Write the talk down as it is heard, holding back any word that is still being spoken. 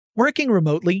Working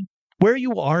remotely, where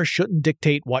you are shouldn't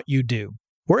dictate what you do.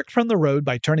 Work from the road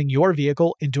by turning your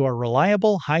vehicle into a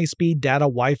reliable high-speed data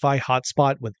Wi-Fi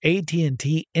hotspot with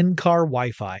AT&T in-car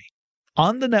Wi-Fi.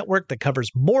 On the network that covers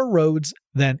more roads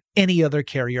than any other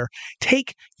carrier,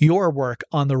 take your work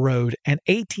on the road and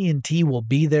AT&T will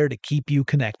be there to keep you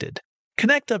connected.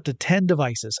 Connect up to 10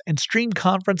 devices and stream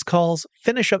conference calls,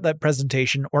 finish up that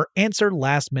presentation, or answer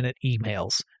last-minute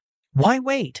emails. Why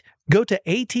wait? Go to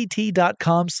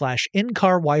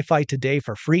att.com/in-car Wi-Fi today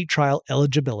for free trial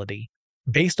eligibility.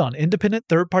 Based on independent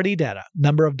third-party data,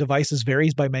 number of devices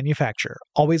varies by manufacturer.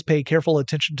 Always pay careful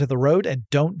attention to the road and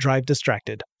don't drive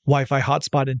distracted. Wi-Fi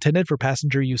hotspot intended for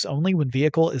passenger use only when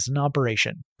vehicle is in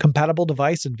operation. Compatible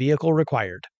device and vehicle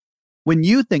required. When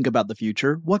you think about the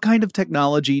future, what kind of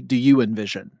technology do you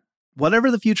envision?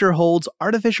 Whatever the future holds,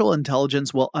 artificial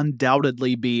intelligence will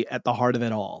undoubtedly be at the heart of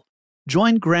it all.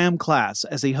 Join Graham Class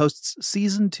as he hosts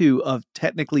Season 2 of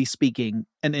Technically Speaking,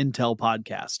 an Intel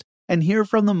podcast, and hear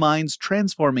from the minds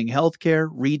transforming healthcare,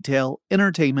 retail,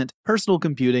 entertainment, personal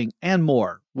computing, and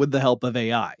more with the help of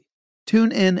AI.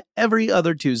 Tune in every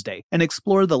other Tuesday and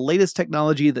explore the latest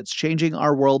technology that's changing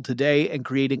our world today and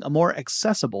creating a more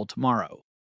accessible tomorrow.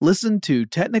 Listen to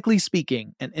Technically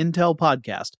Speaking, an Intel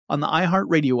podcast on the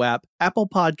iHeartRadio app, Apple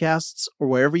Podcasts, or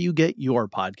wherever you get your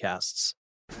podcasts.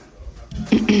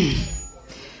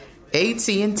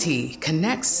 AT&T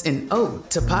connects an ode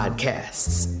to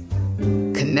podcasts.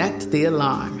 Connect the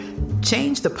alarm.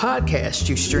 Change the podcast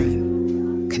you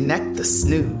stream. Connect the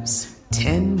snooze.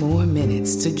 10 more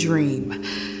minutes to dream.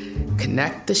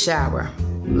 Connect the shower.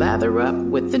 Lather up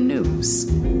with the news.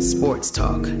 Sports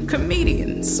talk,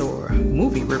 comedians, or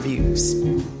movie reviews.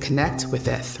 Connect with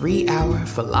that 3-hour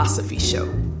philosophy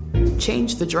show.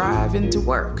 Change the drive into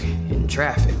work in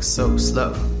traffic so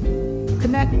slow.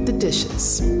 Connect the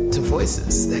dishes to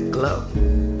voices that glow.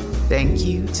 Thank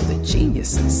you to the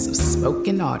geniuses of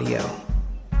spoken audio.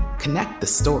 Connect the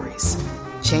stories.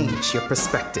 Change your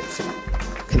perspective.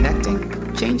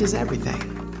 Connecting changes everything.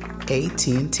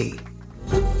 AT&T.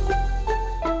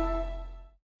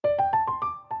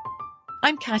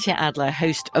 I'm Katya Adler,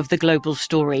 host of The Global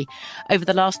Story. Over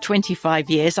the last 25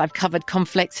 years, I've covered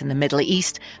conflicts in the Middle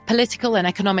East, political and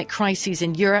economic crises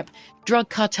in Europe, drug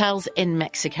cartels in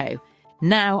Mexico.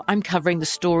 Now I'm covering the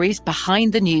stories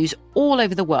behind the news all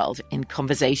over the world in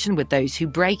conversation with those who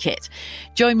break it.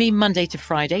 Join me Monday to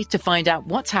Friday to find out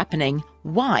what's happening,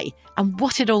 why, and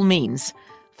what it all means.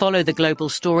 Follow The Global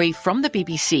Story from the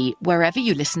BBC wherever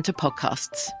you listen to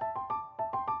podcasts.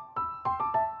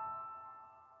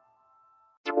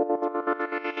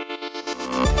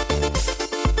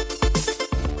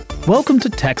 Welcome to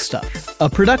Tech Stuff, a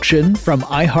production from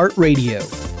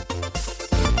iHeartRadio.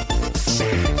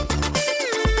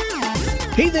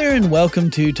 Hey there and welcome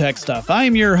to Tech Stuff.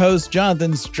 I'm your host,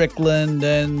 Jonathan Strickland,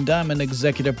 and I'm an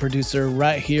executive producer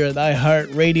right here at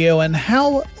iHeartRadio. And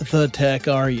how the tech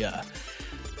are ya?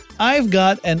 I've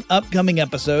got an upcoming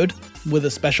episode with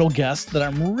a special guest that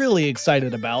I'm really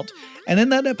excited about. And in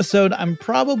that episode, I'm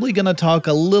probably going to talk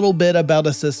a little bit about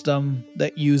a system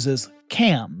that uses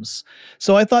cams.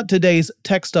 So I thought today's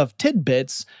Tech Stuff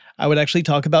tidbits, I would actually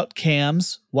talk about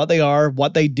cams, what they are,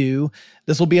 what they do.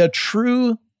 This will be a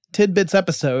true tidbits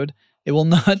episode. It will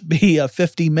not be a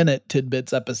 50-minute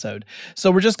tidbits episode.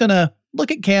 So we're just going to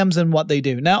look at cams and what they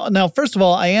do. Now, first of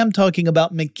all, I am talking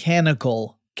about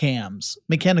mechanical cams,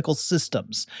 mechanical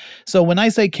systems. So when I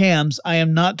say cams, I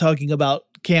am not talking about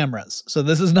cameras. So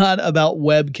this is not about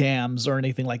webcams or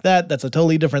anything like that. That's a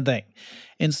totally different thing.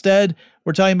 Instead,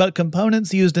 we're talking about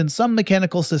components used in some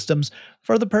mechanical systems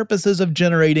for the purposes of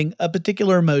generating a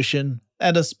particular motion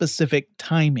at a specific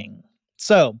timing.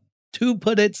 So, to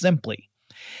put it simply,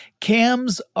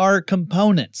 cams are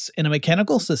components in a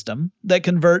mechanical system that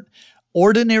convert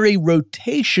ordinary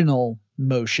rotational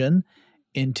motion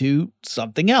into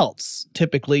something else,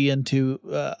 typically into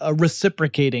a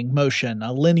reciprocating motion,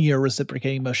 a linear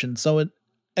reciprocating motion. So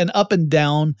an up and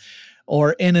down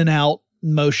or in and out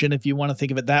motion, if you want to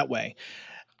think of it that way.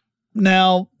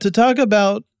 Now, to talk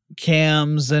about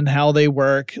cams and how they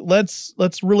work, let's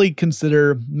really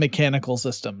consider mechanical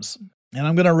systems. And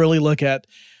I'm going to really look at,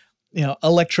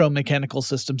 electromechanical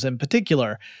systems in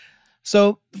particular.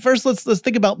 So first, let's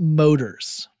think about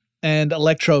motors and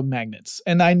electromagnets.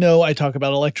 And I know I talk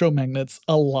about electromagnets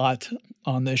a lot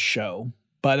on this show,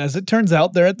 but as it turns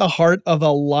out, they're at the heart of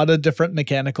a lot of different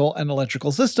mechanical and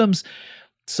electrical systems,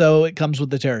 so it comes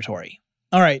with the territory.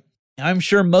 All right, I'm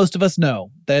sure most of us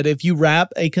know that if you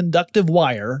wrap a conductive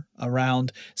wire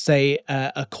around, say,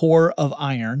 a core of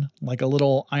iron, like a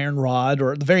little iron rod,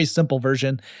 or the very simple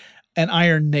version, an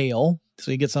iron nail, so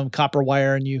you get some copper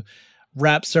wire and you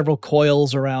wrap several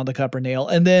coils around a copper nail,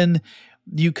 and then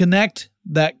you connect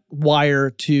that wire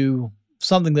to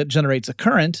something that generates a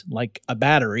current, like a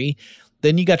battery.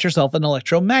 Then you got yourself an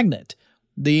electromagnet.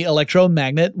 The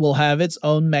electromagnet will have its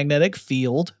own magnetic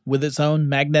field with its own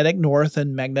magnetic north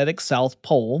and magnetic south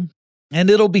pole, and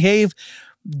it'll behave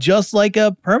just like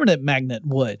a permanent magnet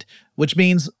would, which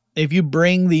means if you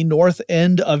bring the north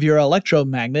end of your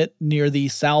electromagnet near the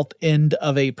south end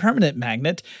of a permanent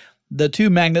magnet, the two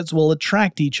magnets will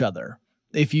attract each other.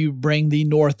 If you bring the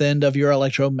north end of your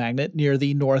electromagnet near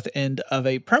the north end of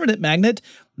a permanent magnet,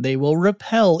 they will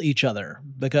repel each other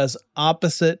because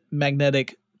opposite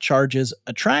magnetic charges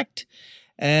attract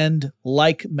and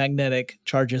like magnetic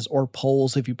charges, or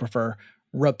poles if you prefer,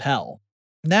 repel.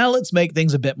 Now let's make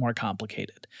things a bit more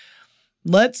complicated.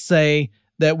 Let's say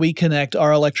that we connect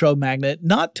our electromagnet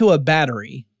not to a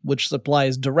battery, which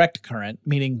supplies direct current,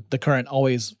 meaning the current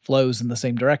always flows in the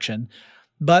same direction,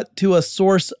 but to a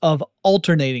source of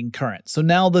alternating current. So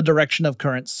now the direction of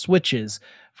current switches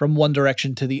from one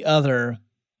direction to the other,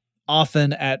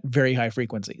 often at very high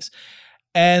frequencies.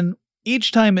 And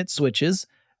each time it switches,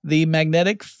 the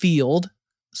magnetic field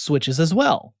switches as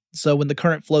well. So when the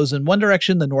current flows in one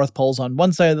direction, the north pole's on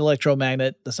one side of the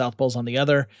electromagnet, the south pole's on the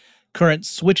other. Current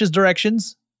switches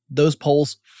directions, those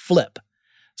poles flip.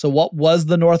 So what was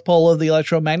the north pole of the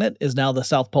electromagnet is now the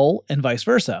south pole, and vice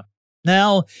versa.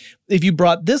 Now, if you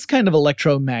brought this kind of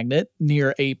electromagnet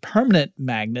near a permanent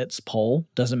magnet's pole,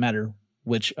 doesn't matter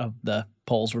which of the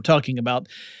poles we're talking about,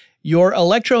 your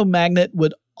electromagnet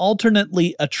would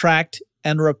alternately attract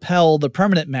and repel the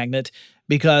permanent magnet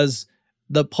because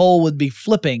the pole would be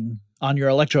flipping on your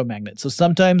electromagnet. So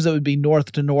sometimes it would be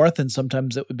north to north and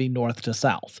sometimes it would be north to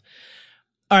south.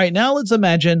 All right, now let's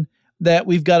imagine that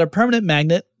we've got a permanent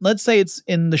magnet. Let's say it's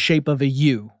in the shape of a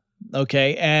U,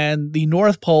 okay? And the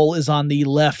north pole is on the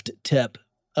left tip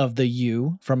of the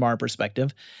U from our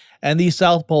perspective, and the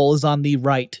south pole is on the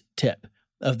right tip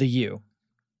of the U.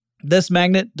 This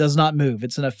magnet does not move.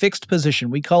 It's in a fixed position.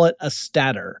 We call it a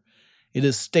stator. It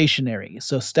is stationary.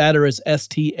 So stator is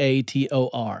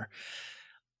S-T-A-T-O-R.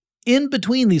 In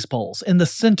between these poles, in the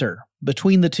center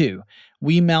between the two,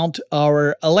 we mount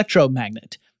our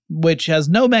electromagnet, which has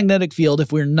no magnetic field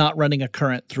if we're not running a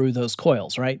current through those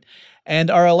coils, right? And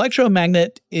our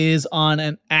electromagnet is on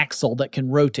an axle that can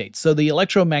rotate. So the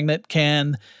electromagnet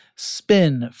can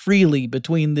spin freely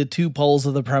between the two poles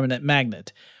of the permanent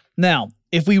magnet. Now,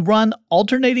 if we run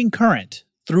alternating current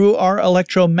through our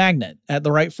electromagnet at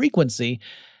the right frequency,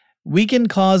 we can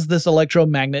cause this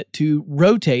electromagnet to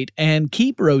rotate and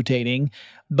keep rotating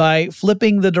by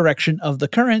flipping the direction of the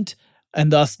current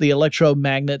and thus the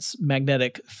electromagnet's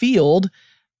magnetic field,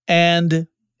 and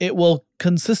it will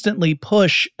consistently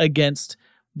push against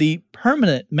the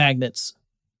permanent magnet's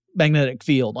magnetic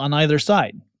field on either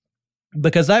side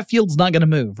because that field's not going to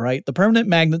move, right? The permanent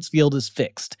magnet's field is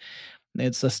fixed.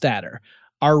 It's a stator.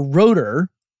 Our rotor,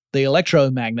 the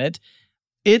electromagnet,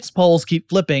 its poles keep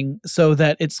flipping so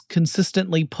that it's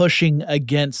consistently pushing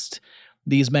against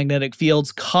these magnetic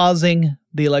fields, causing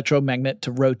the electromagnet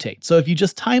to rotate. So if you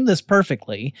just time this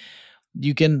perfectly,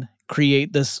 you can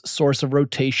create this source of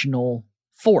rotational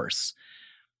force.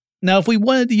 Now, if we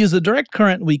wanted to use a direct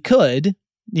current, we could.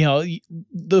 You know,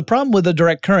 the problem with a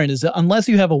direct current is that unless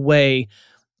you have a way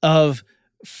of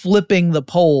flipping the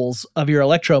poles of your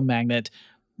electromagnet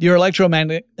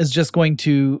is just going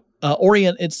to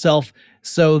orient itself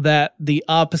so that the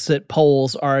opposite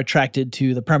poles are attracted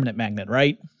to the permanent magnet,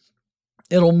 right?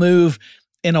 It'll move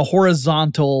in a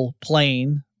horizontal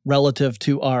plane relative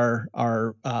to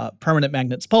our permanent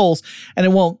magnet's poles, and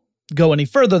it won't go any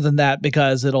further than that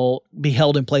because it'll be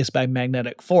held in place by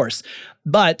magnetic force.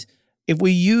 But if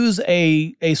we use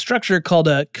a structure called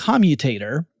a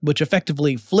commutator, which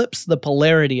effectively flips the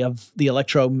polarity of the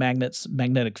electromagnet's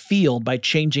magnetic field by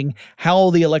changing how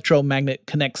the electromagnet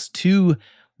connects to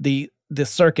the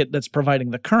circuit that's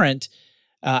providing the current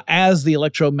as the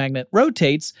electromagnet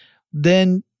rotates,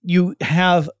 then you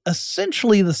have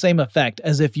essentially the same effect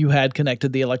as if you had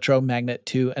connected the electromagnet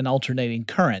to an alternating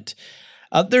current.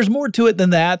 There's more to it than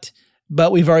that,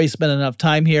 but we've already spent enough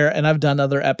time here, and I've done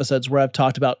other episodes where I've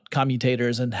talked about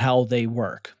commutators and how they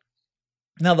work.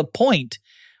 Now, the point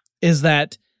is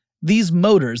that these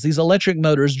motors, these electric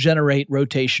motors, generate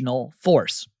rotational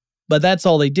force, but that's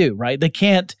all they do, right? They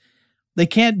can't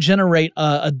generate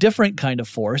a different kind of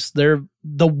force. The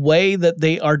way that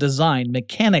they are designed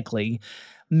mechanically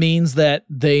means that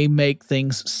they make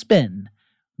things spin.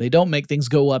 They don't make things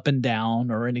go up and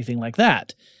down or anything like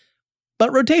that. But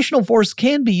rotational force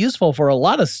can be useful for a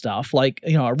lot of stuff. Like,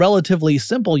 a relatively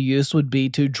simple use would be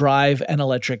to drive an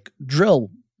electric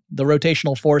drill The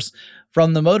rotational force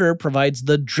from the motor provides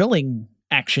the drilling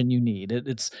action you need.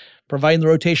 It's providing the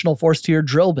rotational force to your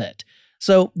drill bit.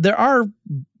 So there are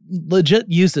legit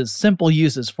uses, simple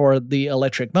uses for the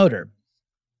electric motor.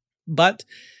 But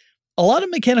a lot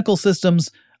of mechanical systems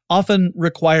often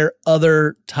require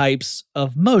other types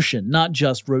of motion, not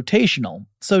just rotational.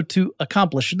 So to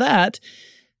accomplish that,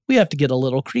 we have to get a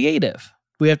little creative.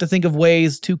 We have to think of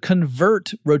ways to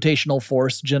convert rotational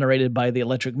force generated by the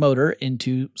electric motor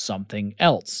into something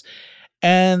else.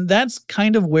 And that's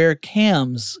kind of where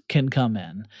cams can come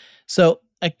in. So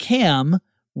a cam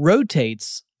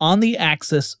rotates on the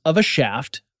axis of a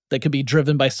shaft that could be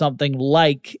driven by something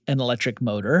like an electric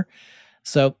motor.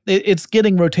 So it's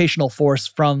getting rotational force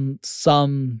from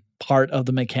some part of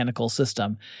the mechanical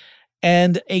system.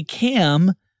 And a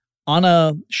cam on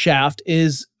a shaft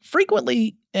is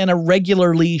frequently an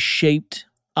irregularly shaped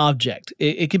object.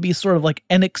 It could be sort of like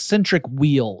an eccentric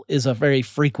wheel is a very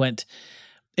frequent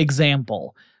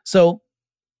example. So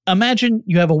imagine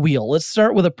you have a wheel. Let's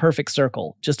start with a perfect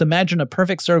circle. Just imagine a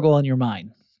perfect circle in your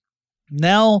mind.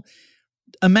 Now,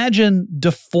 imagine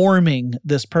deforming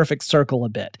this perfect circle a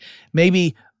bit.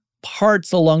 Maybe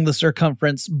parts along the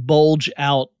circumference bulge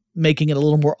out, making it a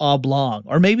little more oblong,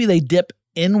 or maybe they dip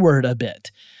inward a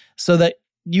bit so that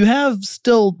you have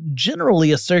still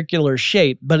generally a circular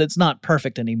shape, but it's not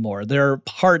perfect anymore. There are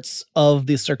parts of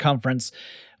the circumference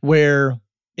where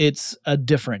it's a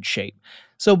different shape.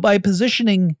 So by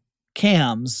positioning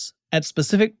cams at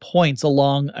specific points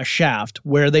along a shaft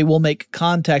where they will make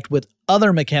contact with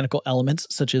other mechanical elements,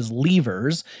 such as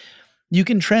levers, you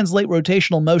can translate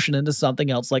rotational motion into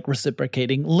something else like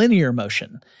reciprocating linear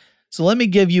motion. So let me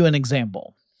give you an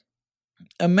example.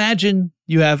 Imagine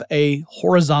you have a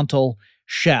horizontal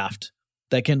shaft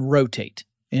that can rotate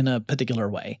in a particular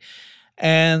way.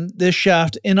 And this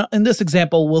shaft, in this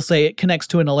example, we'll say it connects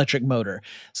to an electric motor.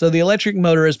 So the electric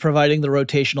motor is providing the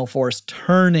rotational force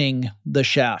turning the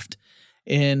shaft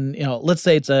in, let's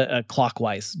say it's a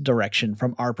clockwise direction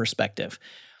from our perspective.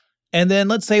 And then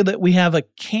let's say that we have a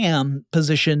cam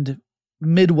positioned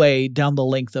midway down the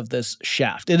length of this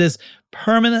shaft. It is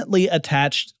permanently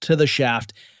attached to the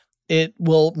shaft. It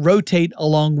will rotate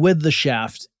along with the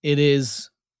shaft. It is,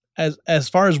 as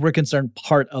far as we're concerned,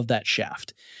 part of that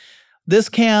shaft. This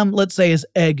cam, let's say, is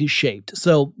egg-shaped.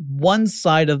 So one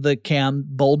side of the cam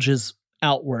bulges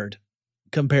outward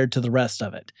compared to the rest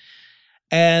of it.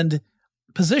 And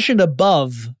positioned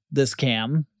above this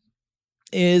cam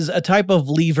is a type of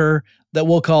lever that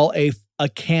we'll call a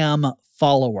cam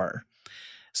follower.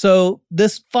 So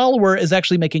this follower is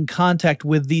actually making contact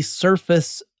with the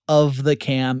surface of the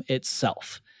cam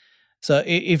itself. So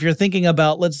if you're thinking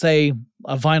about, let's say,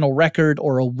 a vinyl record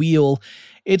or a wheel,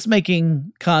 it's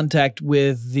making contact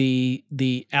with the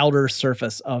outer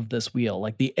surface of this wheel,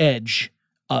 like the edge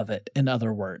of it, in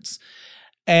other words.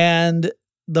 And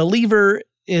the lever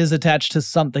is attached to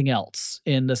something else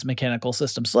in this mechanical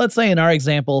system. So let's say in our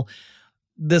example,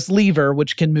 this lever,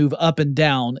 which can move up and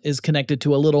down, is connected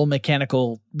to a little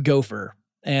mechanical gopher.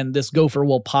 And this gopher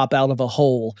will pop out of a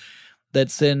hole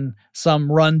that's in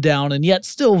some rundown and yet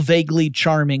still vaguely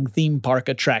charming theme park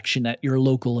attraction at your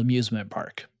local amusement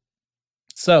park.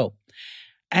 So,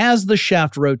 as the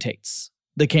shaft rotates,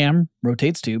 the cam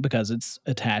rotates too because it's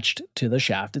attached to the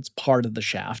shaft. It's part of the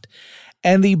shaft.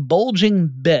 And the bulging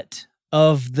bit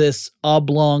of this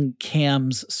oblong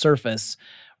cam's surface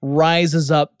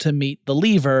rises up to meet the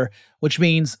lever, which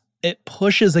means it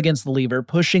pushes against the lever,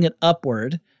 pushing it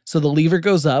upward. So the lever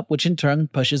goes up, which in turn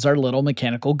pushes our little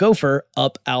mechanical gopher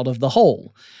up out of the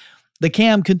hole. The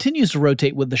cam continues to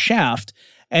rotate with the shaft,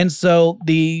 and so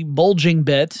the bulging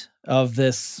bit of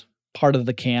this part of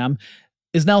the cam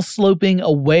is now sloping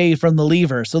away from the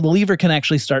lever. So the lever can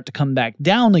actually start to come back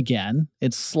down again.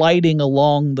 It's sliding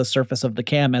along the surface of the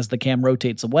cam as the cam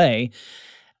rotates away.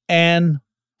 And,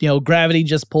 gravity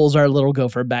just pulls our little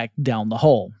gopher back down the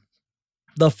hole.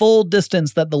 The full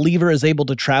distance that the lever is able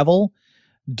to travel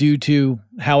due to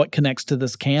how it connects to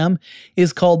this cam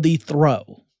is called the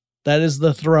throw. That is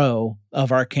the throw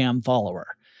of our cam follower.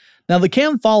 Now, the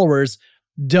cam followers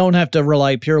don't have to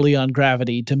rely purely on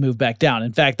gravity to move back down.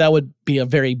 In fact, that would be a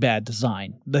very bad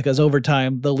design because over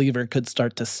time, the lever could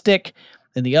start to stick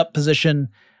in the up position.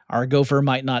 Our gopher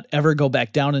might not ever go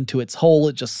back down into its hole.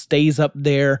 It just stays up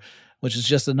there, which is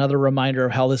just another reminder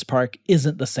of how this park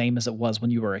isn't the same as it was when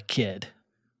you were a kid.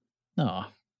 Oh,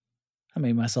 I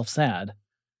made myself sad.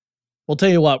 We'll tell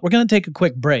you what, we're going to take a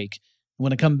quick break.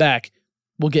 When I come back,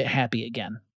 we'll get happy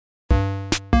again.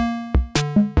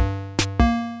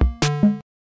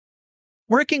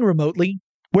 Working remotely,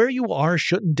 where you are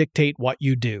shouldn't dictate what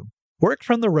you do. Work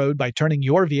from the road by turning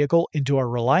your vehicle into a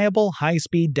reliable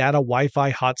high-speed data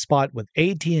Wi-Fi hotspot with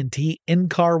AT&T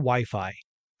in-car Wi-Fi.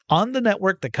 On the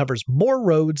network that covers more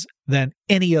roads than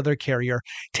any other carrier,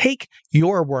 take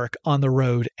your work on the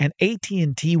road and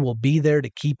AT&T will be there to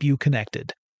keep you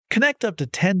connected. Connect up to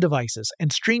 10 devices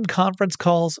and stream conference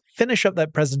calls, finish up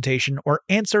that presentation, or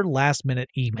answer last-minute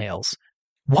emails.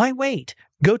 Why wait?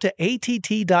 Go to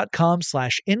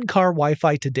att.com/in-car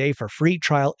Wi-Fi today for free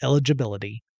trial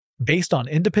eligibility. Based on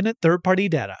independent third-party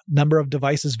data, number of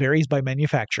devices varies by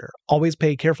manufacturer. Always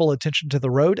pay careful attention to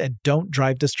the road and don't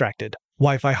drive distracted.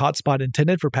 Wi-Fi hotspot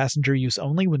intended for passenger use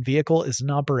only when vehicle is in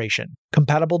operation.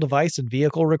 Compatible device and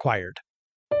vehicle required.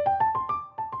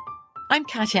 I'm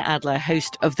Katya Adler,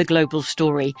 host of The Global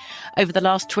Story. Over the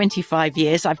last 25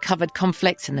 years, I've covered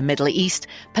conflicts in the Middle East,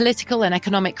 political and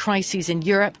economic crises in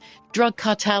Europe, drug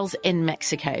cartels in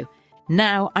Mexico.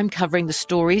 Now I'm covering the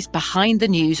stories behind the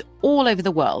news all over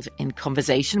the world in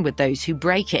conversation with those who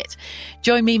break it.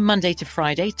 Join me Monday to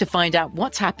Friday to find out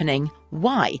what's happening,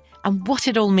 why, and what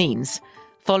it all means.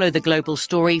 Follow The Global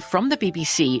Story from the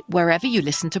BBC wherever you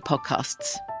listen to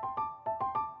podcasts.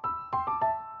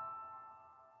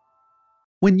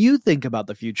 When you think about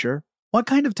the future, what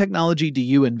kind of technology do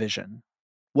you envision?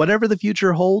 Whatever the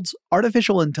future holds,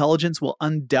 artificial intelligence will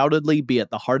undoubtedly be at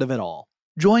the heart of it all.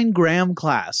 Join Graham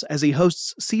Class as he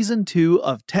hosts Season 2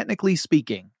 of Technically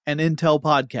Speaking, an Intel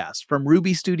podcast from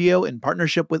Ruby Studio in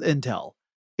partnership with Intel.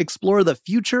 Explore the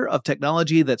future of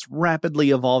technology that's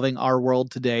rapidly evolving our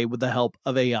world today with the help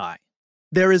of AI.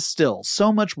 There is still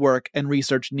so much work and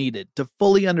research needed to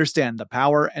fully understand the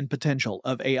power and potential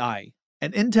of AI,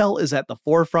 and Intel is at the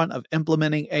forefront of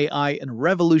implementing AI in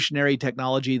revolutionary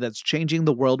technology that's changing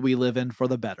the world we live in for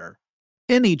the better.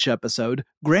 In each episode,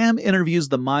 Graham interviews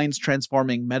the minds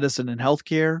transforming medicine and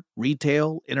healthcare,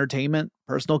 retail, entertainment,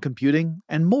 personal computing,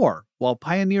 and more, while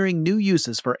pioneering new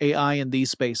uses for AI in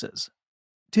these spaces.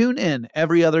 Tune in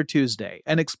every other Tuesday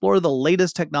and explore the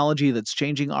latest technology that's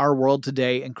changing our world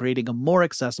today and creating a more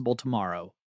accessible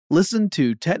tomorrow. Listen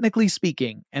to Technically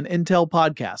Speaking, an Intel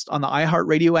podcast on the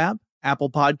iHeartRadio app,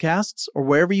 Apple Podcasts, or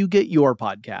wherever you get your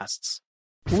podcasts.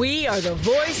 We are the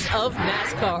voice of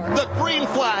NASCAR. The green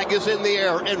flag is in the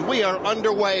air, and we are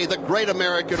underway. The Great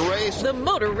American Race. The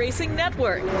Motor Racing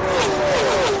Network.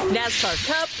 NASCAR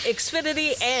Cup,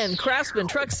 Xfinity, and Craftsman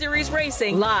Truck Series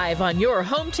Racing live on your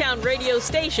hometown radio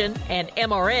station and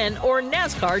MRN or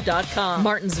NASCAR.com.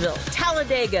 Martinsville,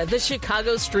 Talladega, the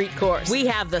Chicago Street Course. We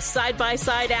have the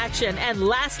side-by-side action and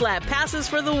last lap passes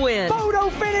for the win. Photo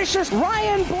finishes.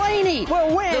 Ryan Blaney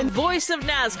will win. The voice of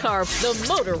NASCAR, the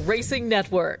Motor Racing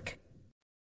Network.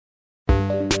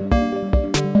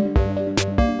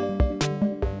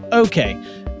 Okay,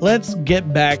 let's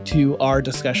get back to our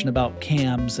discussion about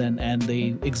cams and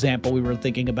the example we were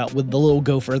thinking about with the little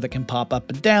gopher that can pop up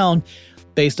and down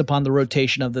based upon the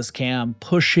rotation of this cam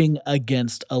pushing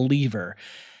against a lever.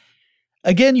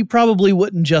 Again, you probably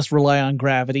wouldn't just rely on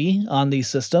gravity on these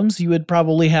systems. You would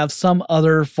probably have some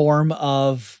other form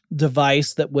of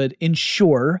device that would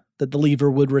ensure that the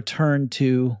lever would return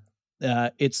to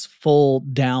its full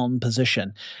down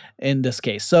position in this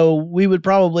case. So we would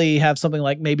probably have something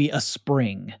like maybe a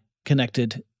spring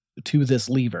connected to this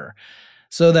lever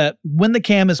so that when the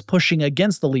cam is pushing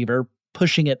against the lever,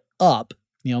 pushing it up,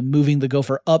 moving the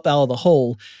gopher up out of the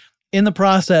hole, in the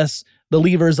process, the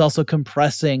lever is also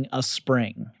compressing a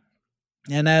spring.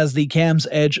 And as the cam's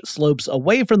edge slopes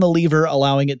away from the lever,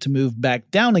 allowing it to move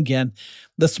back down again,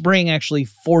 the spring actually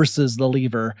forces the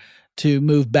lever to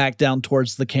move back down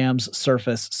towards the cam's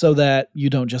surface so that you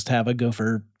don't just have a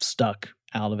gopher stuck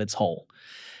out of its hole.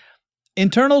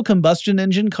 Internal combustion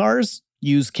engine cars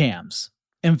use cams.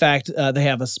 In fact, they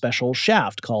have a special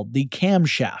shaft called the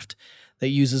camshaft that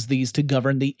uses these to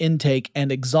govern the intake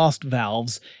and exhaust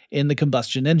valves in the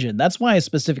combustion engine. That's why I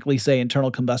specifically say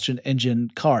internal combustion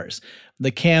engine cars.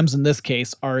 The cams in this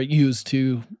case are used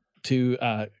to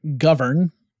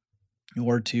govern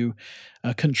or to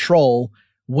control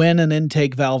when an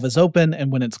intake valve is open and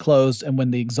when it's closed, and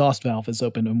when the exhaust valve is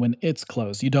open and when it's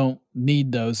closed. You don't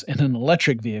need those in an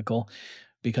electric vehicle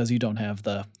because you don't have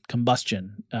the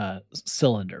combustion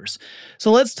cylinders.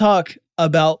 So let's talk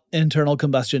about internal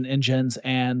combustion engines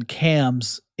and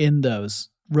cams in those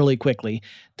really quickly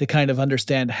to kind of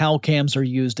understand how cams are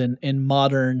used in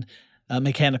modern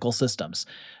mechanical systems.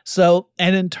 So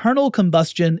an internal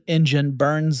combustion engine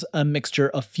burns a mixture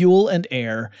of fuel and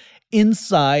air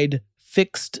inside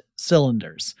fixed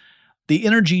cylinders. The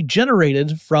energy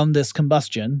generated from this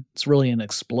combustion, it's really an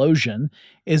explosion,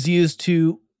 is used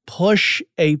to push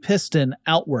a piston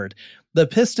outward. The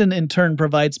piston in turn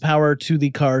provides power to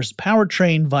the car's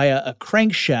powertrain via a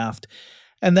crankshaft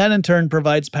and that in turn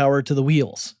provides power to the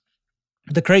wheels.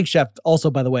 The crankshaft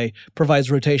also, by the way, provides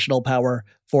rotational power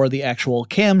for the actual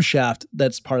camshaft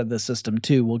that's part of this system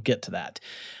too. We'll get to that.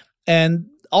 And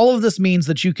all of this means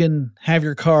that you can have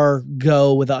your car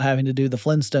go without having to do the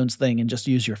Flintstones thing and just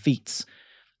use your feet.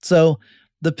 So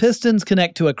the pistons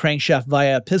connect to a crankshaft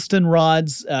via piston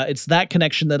rods. It's that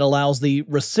connection that allows the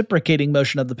reciprocating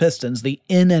motion of the pistons, the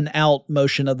in and out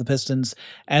motion of the pistons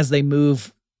as they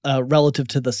move relative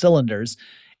to the cylinders,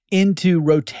 into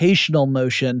rotational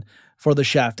motion for the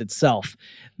shaft itself.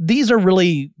 These are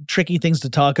really tricky things to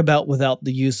talk about without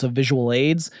the use of visual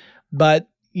aids, but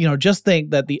just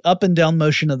think that the up and down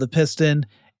motion of the piston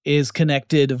is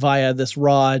connected via this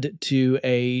rod to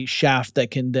a shaft that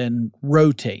can then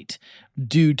rotate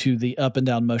due to the up and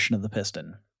down motion of the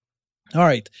piston. All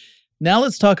right, now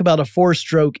let's talk about a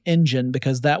 4-stroke engine,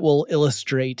 because that will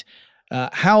illustrate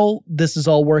how this is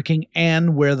all working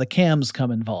and where the cams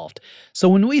come involved. So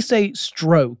when we say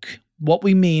stroke, what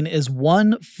we mean is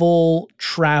one full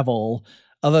travel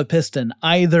of a piston,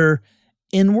 either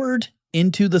inward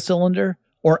into the cylinder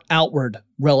or outward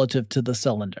relative to the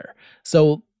cylinder.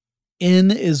 So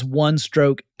in is one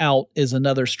stroke, out is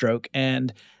another stroke,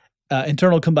 and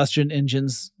internal combustion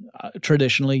engines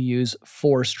traditionally use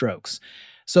 4 strokes.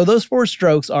 So those 4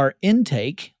 strokes are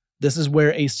intake. This is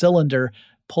where a cylinder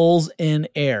pulls in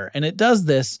air, and it does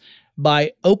this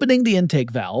by opening the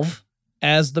intake valve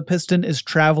as the piston is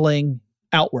traveling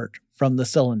outward from the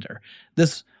cylinder.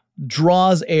 This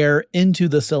draws air into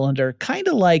the cylinder, kind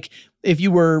of like if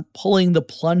you were pulling the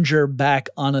plunger back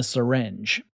on a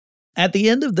syringe. At the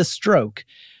end of the stroke,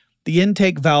 the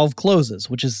intake valve closes,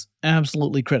 which is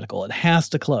absolutely critical. It has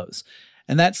to close,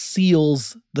 and that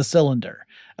seals the cylinder.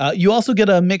 You also get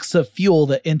a mix of fuel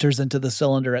that enters into the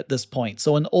cylinder at this point.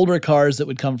 So in older cars, it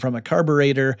would come from a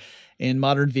carburetor. In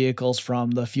modern vehicles,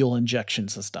 from the fuel injection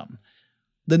system.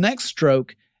 The next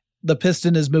stroke, the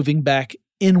piston is moving back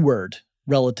inward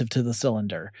relative to the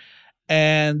cylinder.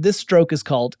 And this stroke is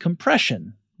called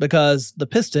compression, because the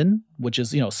piston, which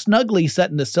is, snugly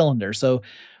set in the cylinder, so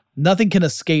nothing can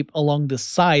escape along the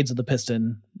sides of the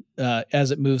piston as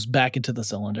it moves back into the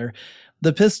cylinder.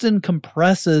 The piston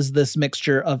compresses this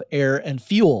mixture of air and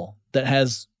fuel that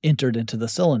has entered into the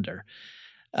cylinder.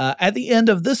 At the end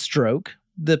of this stroke,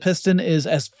 the piston is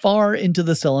as far into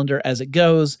the cylinder as it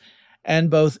goes, and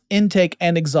both intake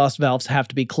and exhaust valves have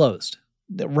to be closed,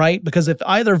 right? Because if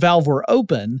either valve were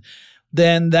open,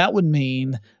 then that would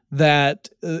mean that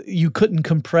you couldn't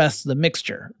compress the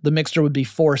mixture. The mixture would be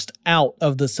forced out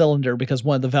of the cylinder because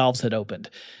one of the valves had opened.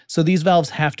 So these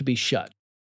valves have to be shut.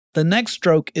 The next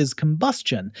stroke is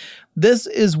combustion. This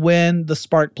is when the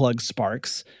spark plug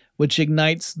sparks, which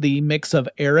ignites the mix of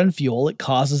air and fuel. It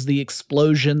causes the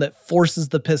explosion that forces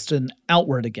the piston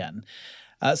outward again.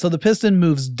 So the piston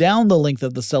moves down the length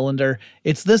of the cylinder.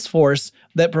 It's this force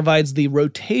that provides the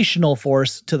rotational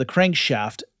force to the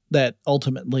crankshaft that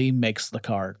ultimately makes the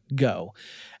car go.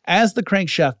 As the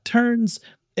crankshaft turns,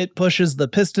 it pushes the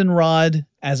piston rod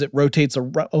as it rotates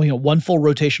one full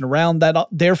rotation around. That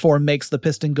therefore makes the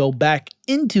piston go back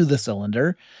into the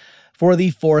cylinder for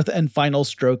the 4th and final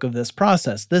stroke of this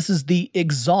process. This is the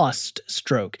exhaust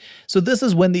stroke. So this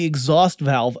is when the exhaust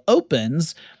valve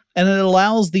opens and it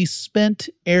allows the spent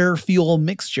air-fuel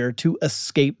mixture to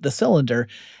escape the cylinder.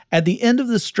 At the end of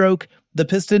the stroke, the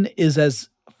piston is as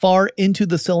far into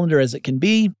the cylinder as it can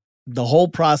be. The whole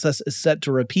process is set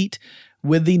to repeat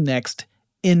with the next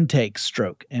intake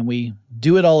stroke, and we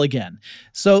do it all again.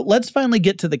 So let's finally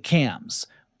get to the cams,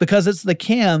 because it's the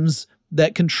cams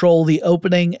that control the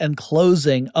opening and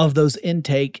closing of those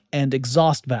intake and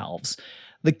exhaust valves.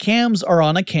 The cams are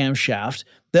on a camshaft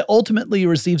that ultimately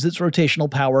receives its rotational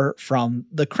power from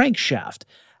the crankshaft.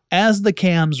 As the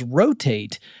cams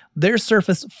rotate, their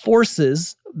surface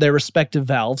forces their respective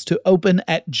valves to open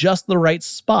at just the right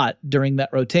spot during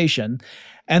that rotation,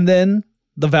 and then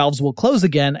the valves will close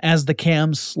again as the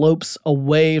cam slopes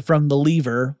away from the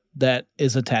lever that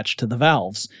is attached to the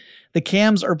valves. The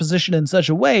cams are positioned in such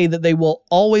a way that they will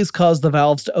always cause the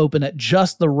valves to open at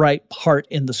just the right part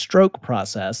in the stroke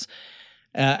process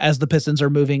as the pistons are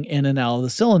moving in and out of the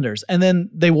cylinders. And then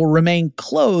they will remain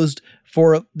closed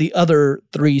for the other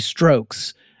 3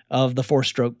 strokes of the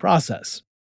 4-stroke process.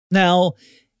 Now,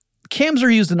 Cams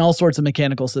are used in all sorts of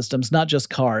mechanical systems, not just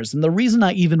cars. And the reason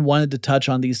I even wanted to touch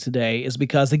on these today is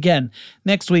because, again,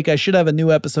 next week I should have a new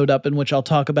episode up in which I'll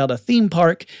talk about a theme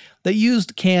park that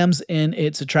used cams in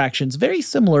its attractions, very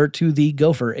similar to the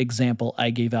Gopher example I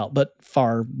gave out, but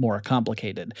far more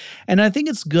complicated. And I think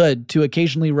it's good to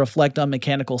occasionally reflect on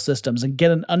mechanical systems and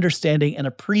get an understanding and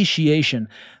appreciation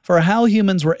for how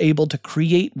humans were able to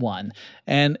create one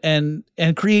and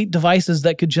create devices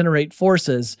that could generate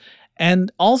forces,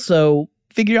 and also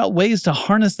figure out ways to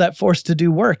harness that force to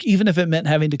do work, even if it meant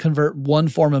having to convert one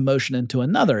form of motion into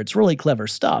another. It's really clever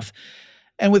stuff.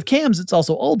 And with cams, it's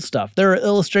also old stuff. There are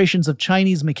illustrations of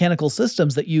Chinese mechanical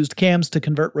systems that used cams to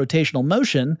convert rotational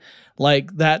motion,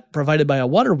 like that provided by a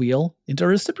water wheel, into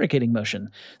reciprocating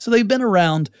motion. So they've been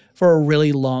around for a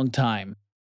really long time.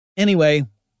 Anyway,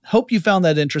 hope you found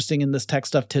that interesting in this Tech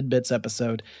Stuff Tidbits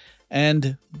episode.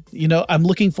 And, I'm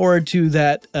looking forward to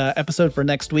that episode for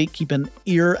next week. Keep an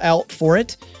ear out for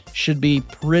it. Should be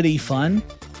pretty fun.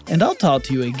 And I'll talk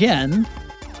to you again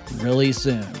really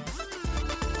soon.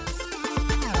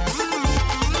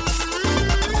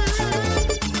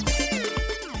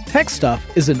 Tech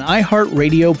Stuff is an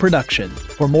iHeartRadio production.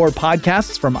 For more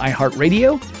podcasts from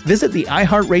iHeartRadio, visit the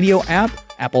iHeartRadio app,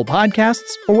 Apple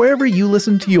Podcasts, or wherever you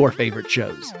listen to your favorite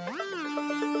shows.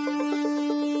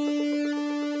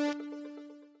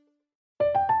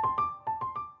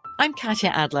 I'm Katya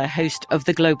Adler, host of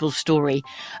The Global Story.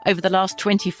 Over the last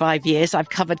 25 years, I've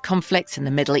covered conflicts in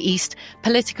the Middle East,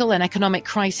 political and economic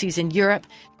crises in Europe,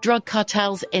 drug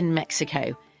cartels in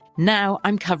Mexico. Now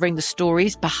I'm covering the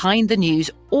stories behind the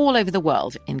news all over the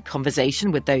world in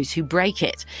conversation with those who break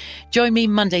it. Join me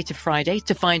Monday to Friday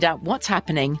to find out what's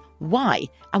happening, why,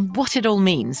 and what it all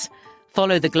means.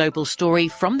 Follow The Global Story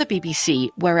from the BBC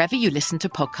wherever you listen to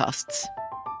podcasts.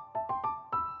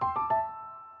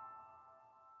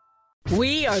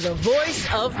 We are the voice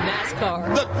of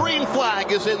NASCAR. The green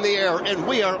flag is in the air, and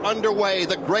we are underway.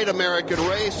 The Great American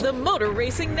Race. The Motor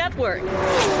Racing Network.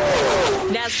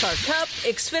 NASCAR Cup,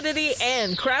 Xfinity,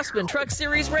 and Craftsman Truck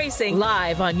Series Racing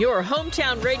live on your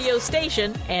hometown radio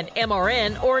station and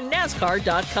MRN or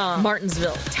NASCAR.com.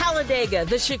 Martinsville, Talladega,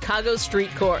 the Chicago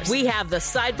Street Course. We have the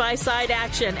side-by-side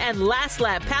action and last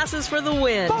lap passes for the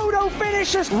win. Photo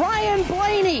finishes. Ryan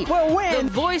Blaney will win.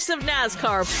 The voice of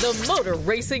NASCAR, the Motor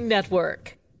Racing Network.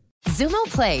 Xumo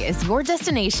Play is your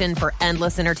destination for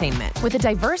endless entertainment. With a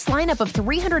diverse lineup of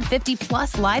 350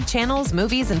 plus live channels,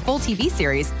 movies, and full TV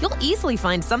series, you'll easily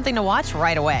find something to watch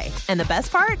right away. And the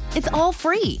best part? It's all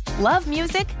free. Love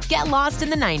music? Get lost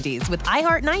in the 90s with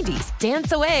iHeart 90s.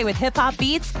 Dance away with hip-hop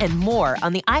beats and more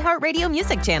on the iHeartRadio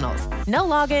music channels. No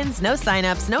logins, no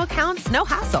signups, no accounts, no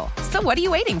hassle. So what are you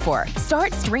waiting for?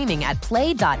 Start streaming at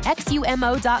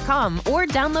play.xumo.com or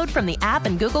download from the app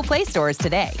and Google Play stores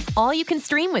today. All you can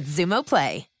stream with Xumo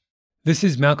Play. This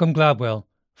is Malcolm Gladwell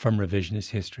from Revisionist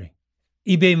History.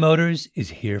 eBay Motors is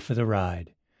here for the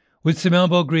ride. With some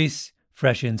elbow grease,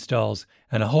 fresh installs,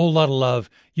 and a whole lot of love,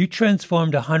 you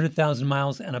transformed 100,000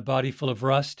 miles and a body full of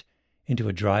rust into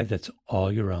a drive that's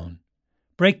all your own.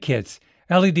 Brake kits,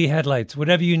 LED headlights,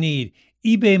 whatever you need,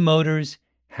 eBay Motors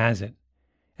has it.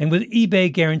 And with eBay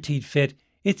Guaranteed Fit,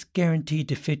 it's guaranteed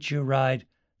to fit your ride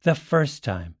the first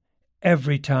time,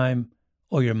 every time,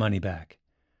 or your money back.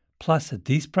 Plus, at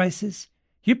these prices,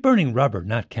 you're burning rubber,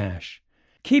 not cash.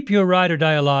 Keep your ride or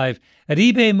die alive at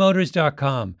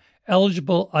ebaymotors.com.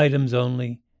 Eligible items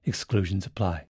only. Exclusions apply.